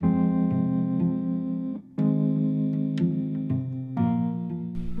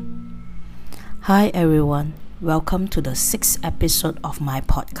Hi everyone, welcome to the 6th episode of my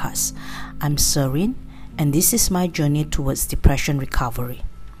podcast. I'm Serene and this is my journey towards depression recovery.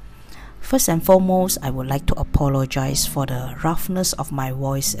 First and foremost, I would like to apologize for the roughness of my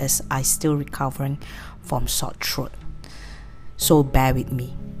voice as I'm still recovering from sore throat. So bear with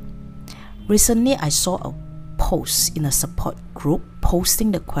me. Recently, I saw a post in a support group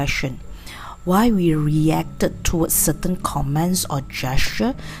posting the question, why we reacted towards certain comments or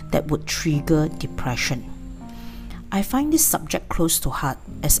gesture that would trigger depression. I find this subject close to heart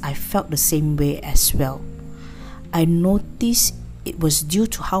as I felt the same way as well. I noticed it was due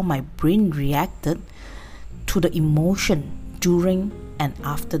to how my brain reacted to the emotion during and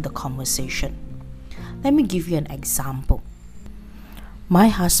after the conversation. Let me give you an example. My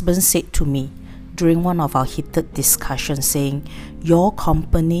husband said to me during one of our heated discussions saying, your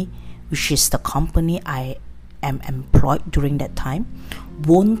company, which is the company I am employed during that time,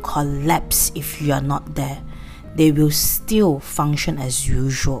 won't collapse if you are not there. They will still function as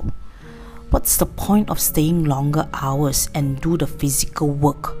usual. What's the point of staying longer hours and do the physical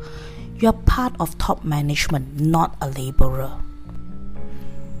work? You are part of top management, not a laborer.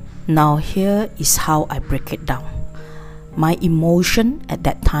 Now here is how I break it down. My emotion at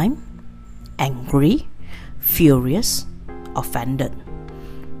that time, angry, furious, offended.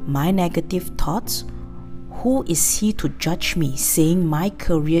 My negative thoughts, who is he to judge me saying my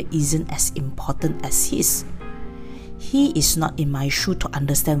career isn't as important as his? He is not in my shoe to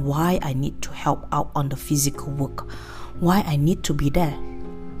understand why I need to help out on the physical work, why I need to be there.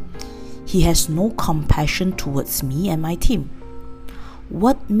 He has no compassion towards me and my team.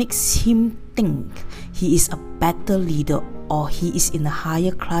 What makes him think he is a better leader or he is in a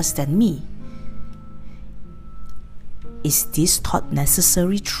higher class than me? Is this thought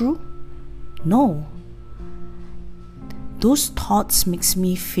necessarily true? No. Those thoughts makes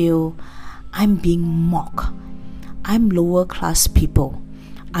me feel I'm being mocked. I'm lower class people.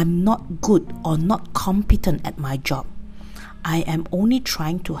 I'm not good or not competent at my job. I am only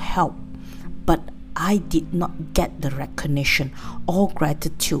trying to help, but I did not get the recognition or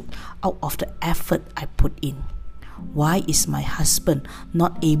gratitude out of the effort I put in. Why is my husband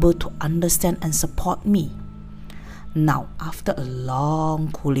not able to understand and support me? Now, after a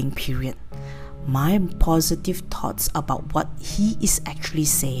long cooling period, my positive thoughts about what he is actually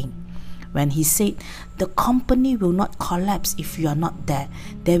saying. When he said, the company will not collapse if you are not there,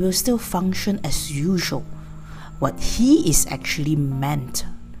 they will still function as usual. What he is actually meant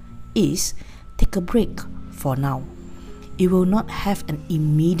is, take a break for now. It will not have an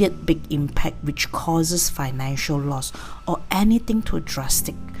immediate big impact which causes financial loss or anything too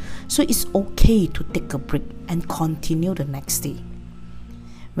drastic. So it's okay to take a break and continue the next day.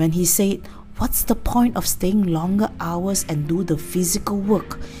 When he said, what's the point of staying longer hours and do the physical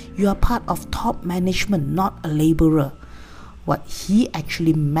work? You are part of top management, not a laborer. What he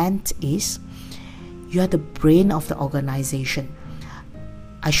actually meant is, you are the brain of the organization.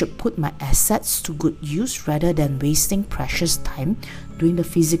 I should put my assets to good use rather than wasting precious time doing the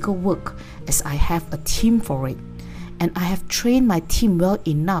physical work, as I have a team for it. And I have trained my team well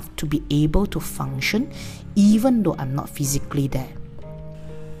enough to be able to function even though I'm not physically there.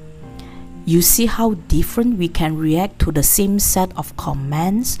 You see how different we can react to the same set of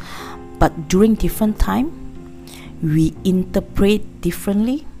commands, but during different time, we interpret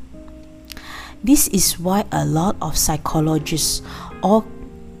differently? This is why a lot of psychologists or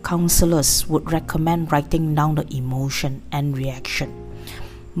counselors would recommend writing down the emotion and reaction.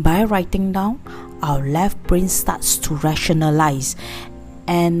 By writing down, our left brain starts to rationalize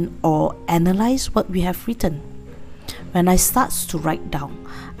and or analyze what we have written. When I start to write down,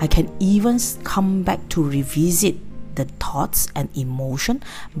 I can even come back to revisit the thoughts and emotion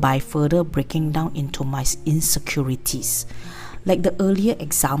by further breaking down into my insecurities. Like the earlier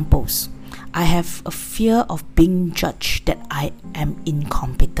examples, I have a fear of being judged that I am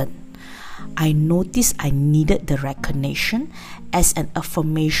incompetent. I noticed I needed the recognition as an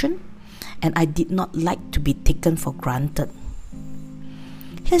affirmation, and I did not like to be taken for granted.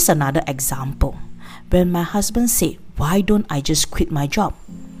 Here's another example. When my husband said, why don't I just quit my job?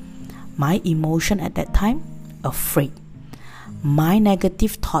 My emotion at that time, afraid. My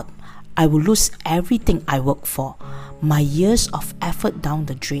negative thought, I will lose everything I work for. My years of effort down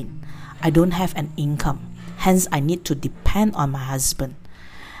the drain. I don't have an income, hence I need to depend on my husband.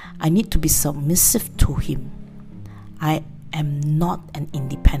 I need to be submissive to him. I am not an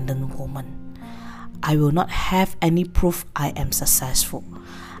independent woman. I will not have any proof I am successful.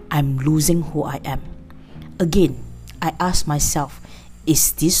 I'm losing who I am. Again, I ask myself,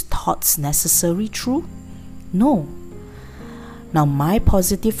 is these thoughts necessarily true? No. Now, my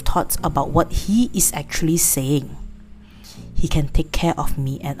positive thoughts about what he is actually saying. He can take care of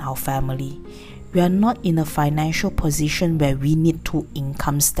me and our family. We are not in a financial position where we need two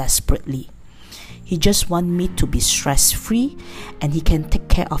incomes desperately. He just wants me to be stress-free and he can take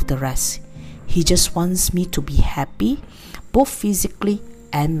care of the rest. He just wants me to be happy, both physically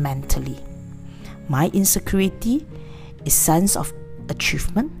and mentally. My insecurity is sense of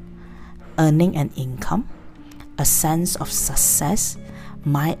achievement, earning an income, a sense of success,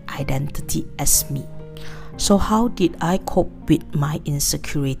 my identity as me. So how did I cope with my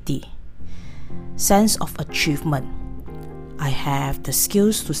insecurity? Sense of achievement. I have the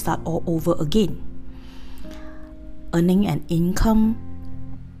skills to start all over again. Earning an income,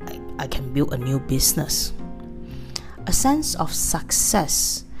 I can build a new business. A sense of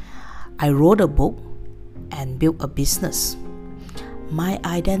success. I wrote a book and built a business. My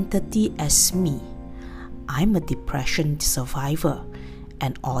identity as me. I'm a depression survivor,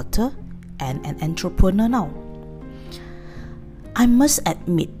 an author, and an entrepreneur now. I must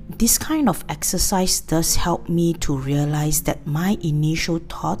admit, this kind of exercise does help me to realize that my initial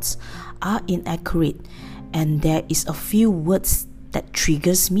thoughts are inaccurate and there is a few words that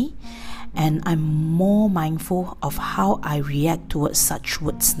triggers me, and I'm more mindful of how I react towards such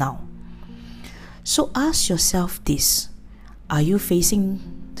words now. So ask yourself this: are you facing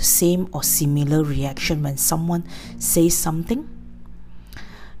the same or similar reaction when someone says something?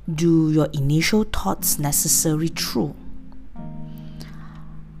 Do your initial thoughts necessarily true?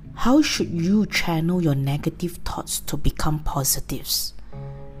 How should you channel your negative thoughts to become positives?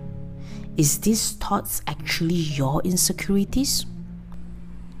 Is these thoughts actually your insecurities?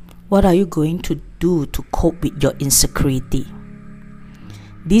 What are you going to do to cope with your insecurity?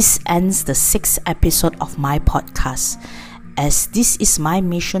 This ends the 6th episode of my podcast. As this is my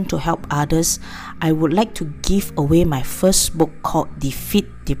mission to help others, I would like to give away my first book called Defeat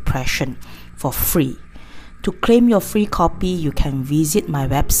Depression for free. To claim your free copy, you can visit my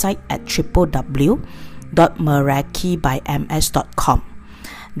website at www.meraki.ms.com.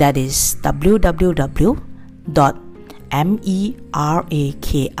 That is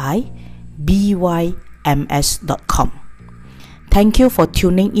www.meraki.byms.com. Thank you for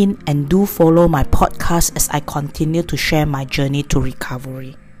tuning in and do follow my podcast as I continue to share my journey to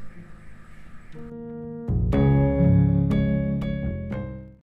recovery.